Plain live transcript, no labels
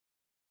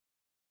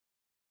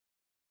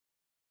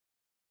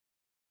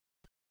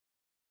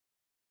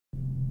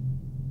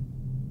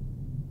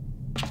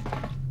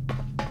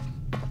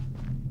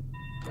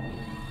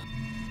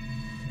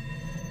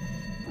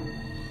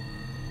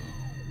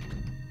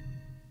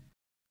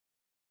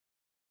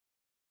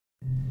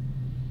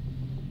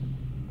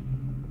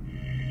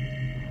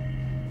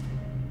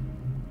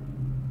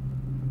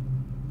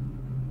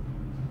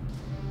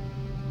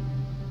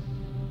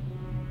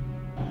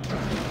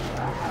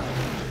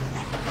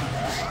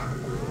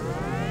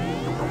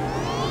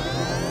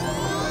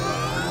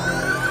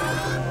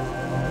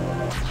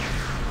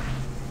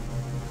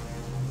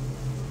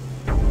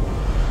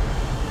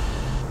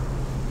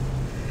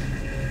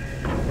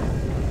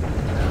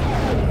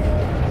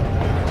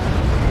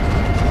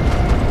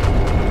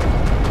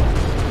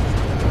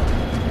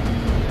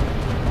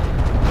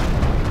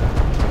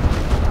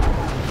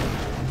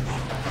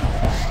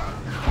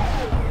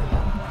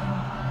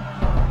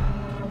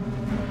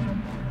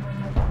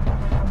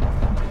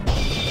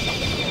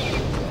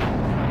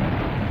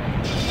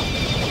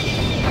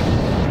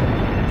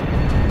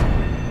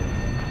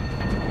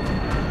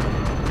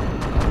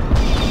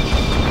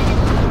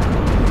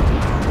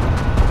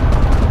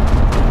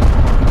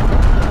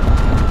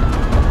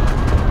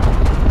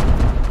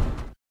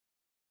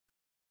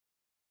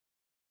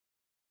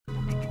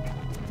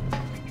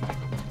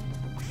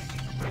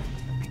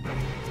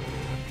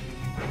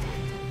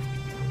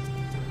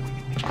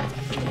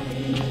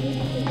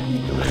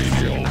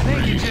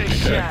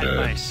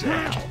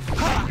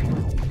myself.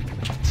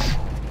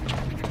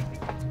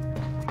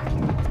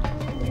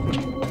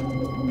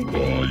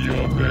 All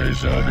your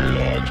base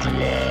belong to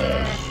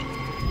us.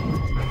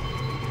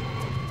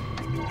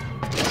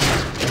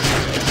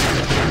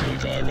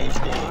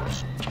 Gyroscopes.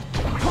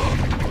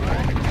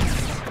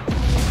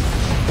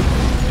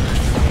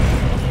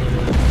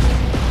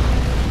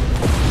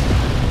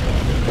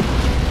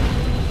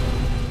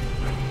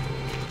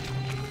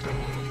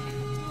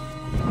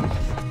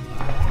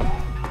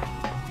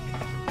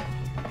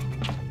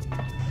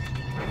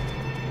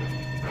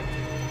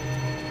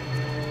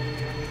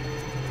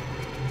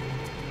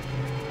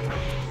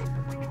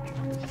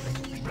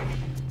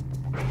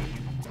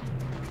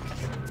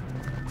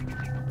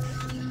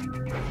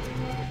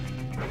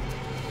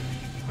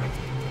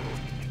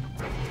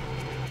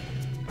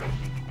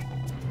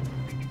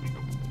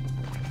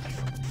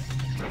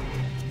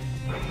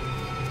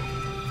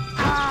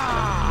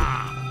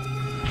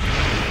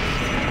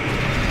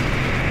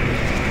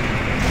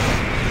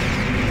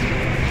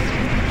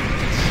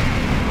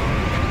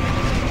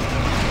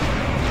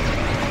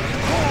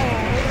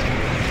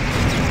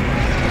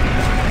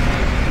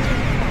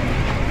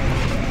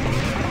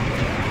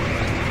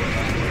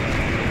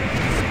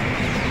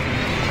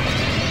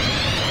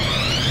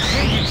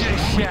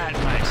 Shot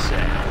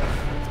myself.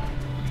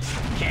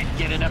 Can't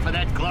get enough of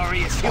that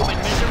glorious human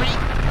misery?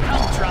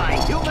 I'll try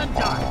human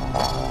dark.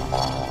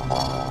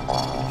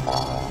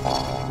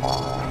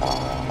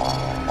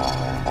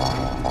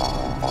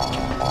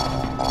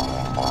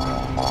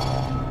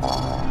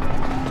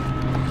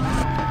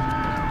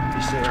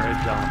 Is there a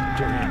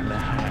doctor in the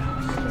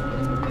house?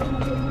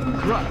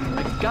 Crud,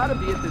 I gotta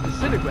be at the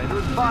disintegrator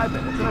in 5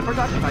 minutes, and I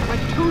forgot to pack my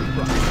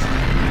toothbrush.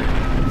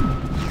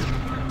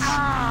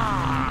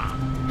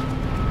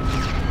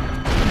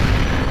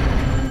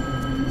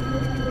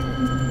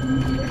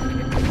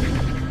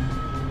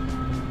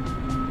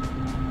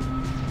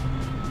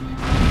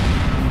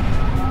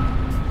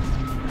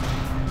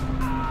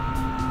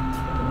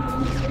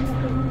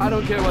 I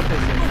don't care what they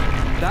say.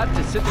 That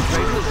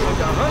disintegrator is going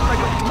to hurt like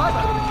a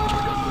mother.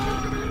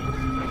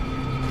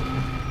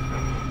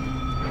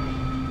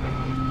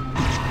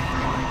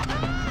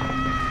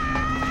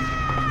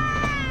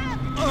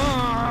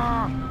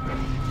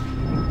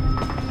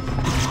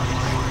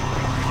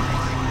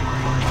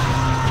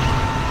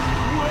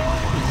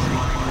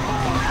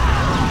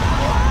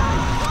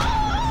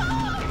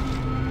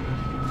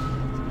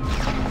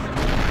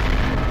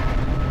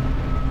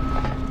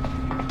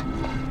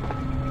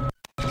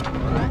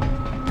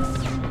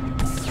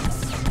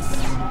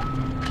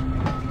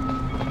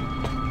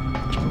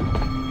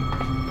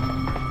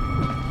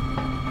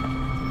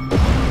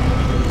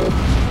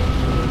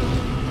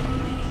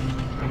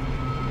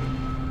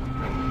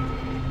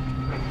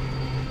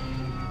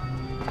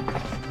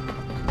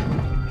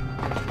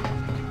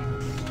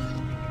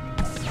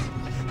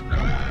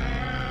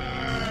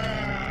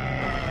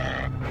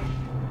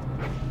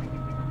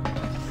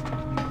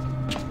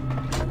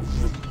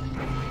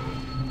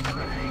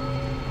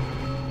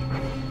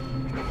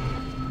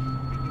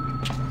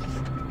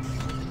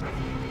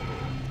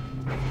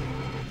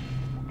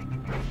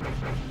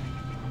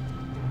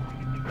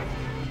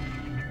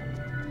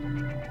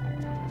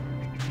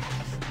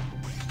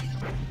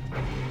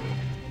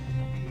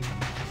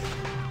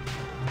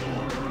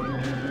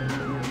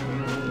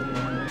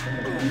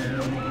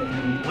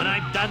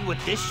 Done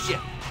with this ship,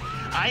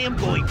 I am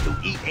going to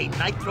eat a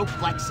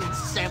nitroflexin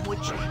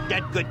sandwich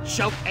that could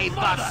choke a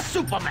boss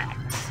Supermax.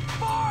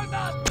 For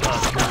the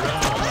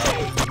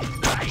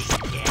I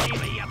can't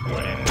even you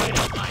put it right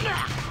in my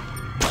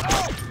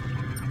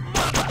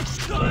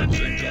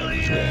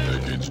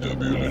Chronic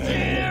instability.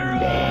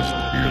 Must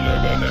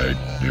eliminate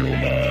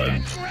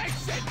humans.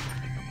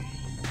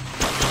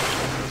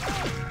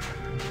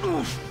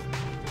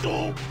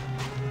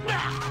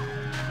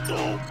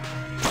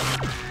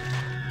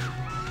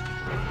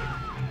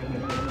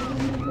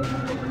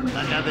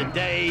 Another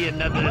day,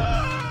 another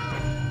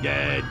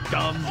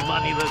dumb,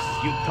 moneyless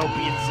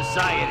utopian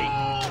society.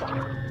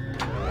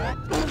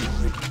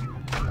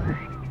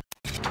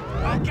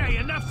 Okay,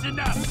 enough's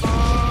enough.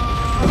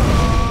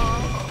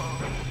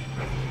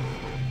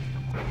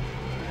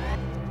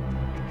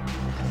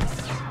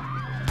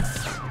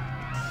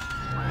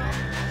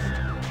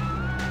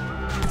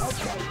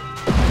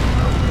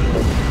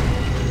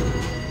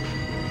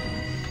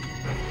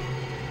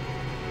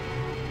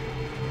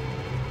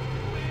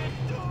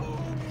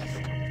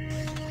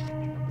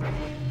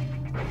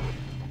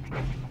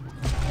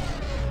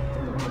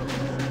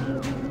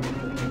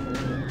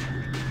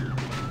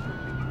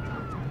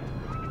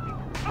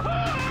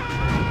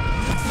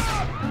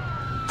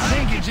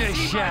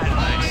 Just shot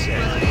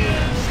myself.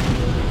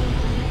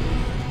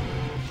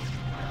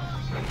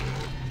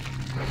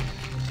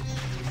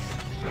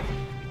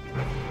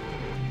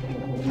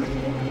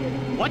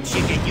 Once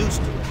you get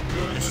used to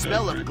it, the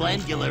smell of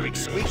glandular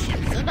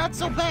excretions are not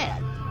so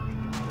bad.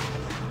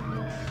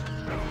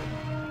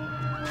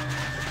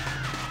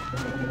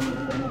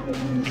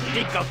 I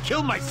think I'll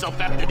kill myself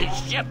after this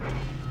ship.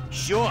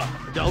 Sure,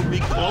 they'll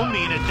reclone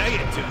me in a day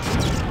or two,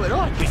 but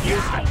I could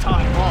use the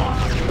time off.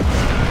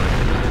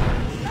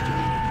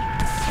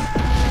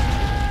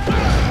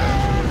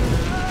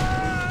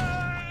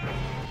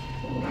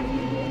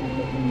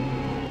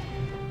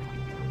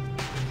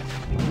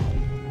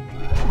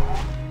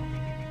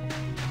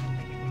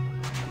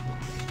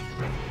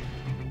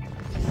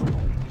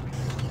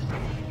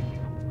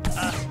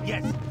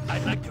 Yes,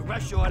 I'd like to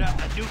rush order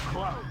a new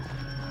clone.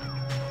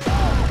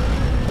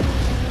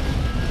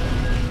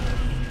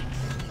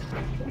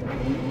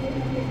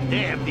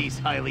 Damn these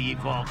highly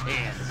evolved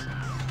hands.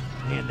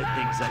 And the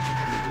things I could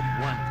do with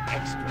one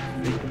extra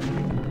finger.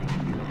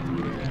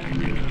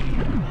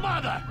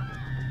 Mother!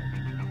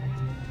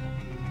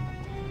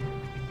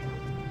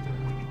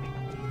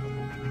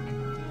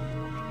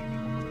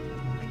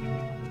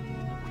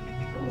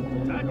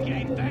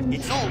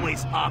 It's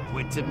always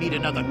awkward to meet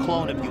another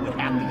clone of you at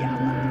happy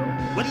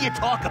hour. What do you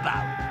talk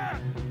about?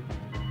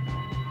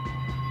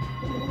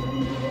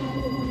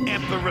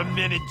 Emperor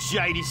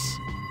meningitis.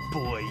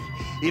 Boy,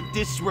 if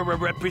this were a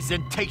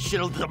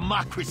representational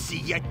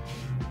democracy, yet...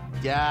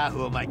 Yeah,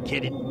 who am I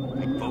kidding?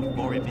 I'd vote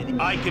for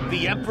him. I could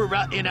be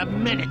emperor in a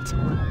minute.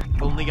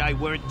 If only I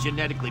weren't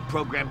genetically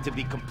programmed to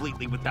be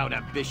completely without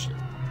ambition.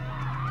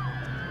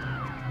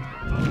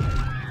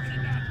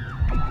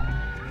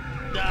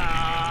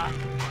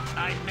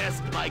 I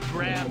messed my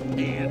grab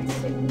pants.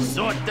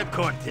 Sort the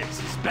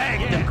cortexes,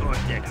 bag the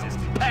cortexes,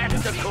 pack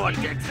the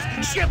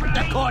cortexes, ship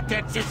the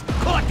cortexes,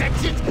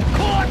 cortexes,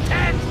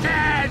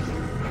 cortexes!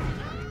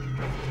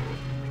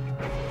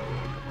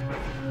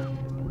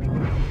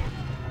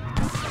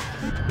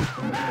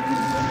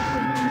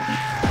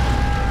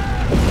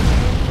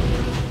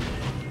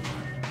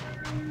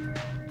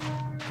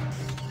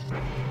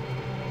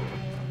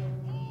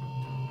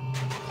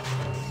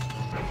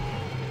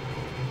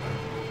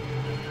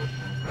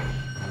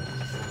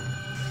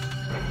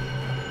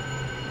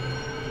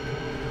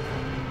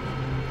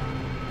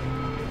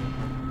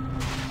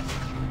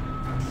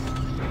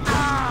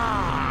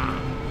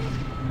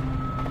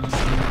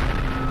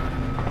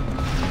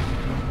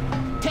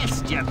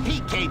 Test your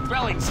PK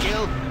throwing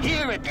skill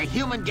here at the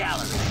Human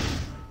Gallery.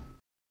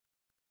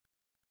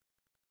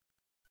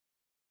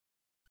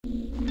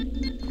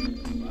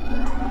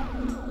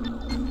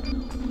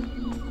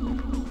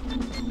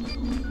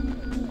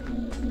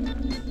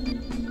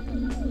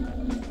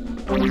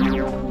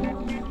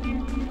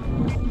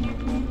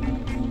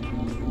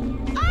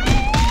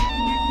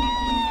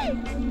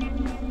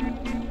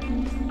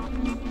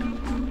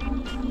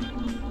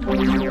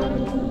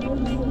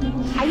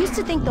 I used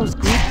to think those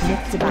Greek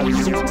myths about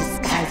Zeus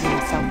disguising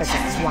himself as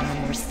a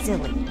swan were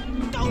silly.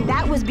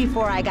 That was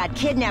before I got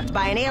kidnapped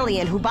by an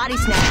alien who body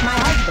snatched my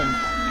husband.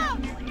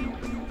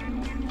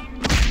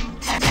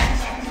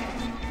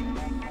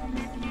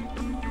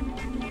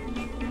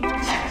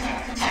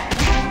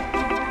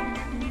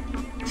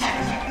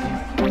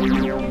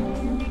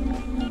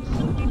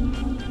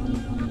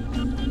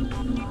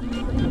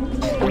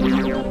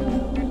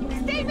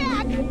 Stay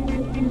back!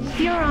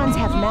 Furons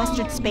have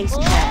mastered space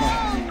travel.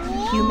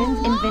 Humans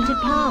invented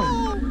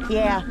pound.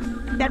 Yeah,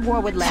 that war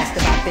would last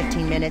about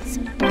 15 minutes.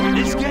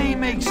 This game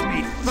makes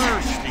me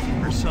thirsty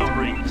for some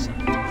reason.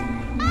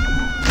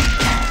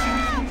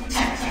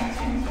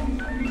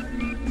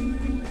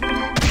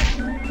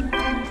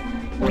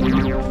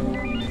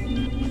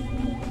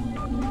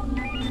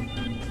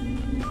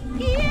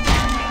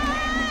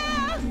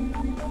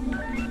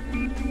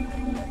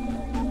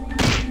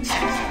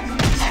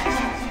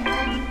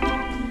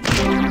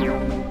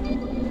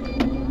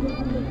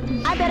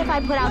 If I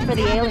put out for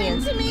the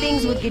aliens,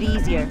 things would get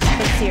easier.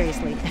 But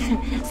seriously,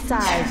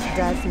 size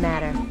does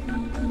matter.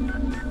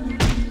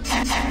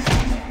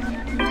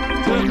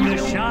 Took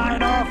the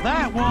shine off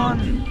that one.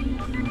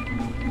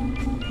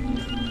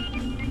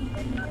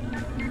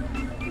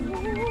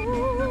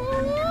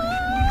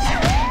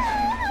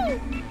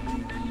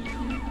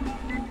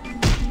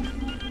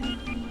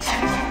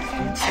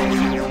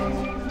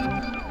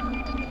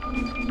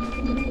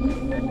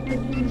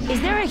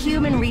 Is there a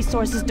human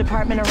resources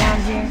department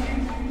around here?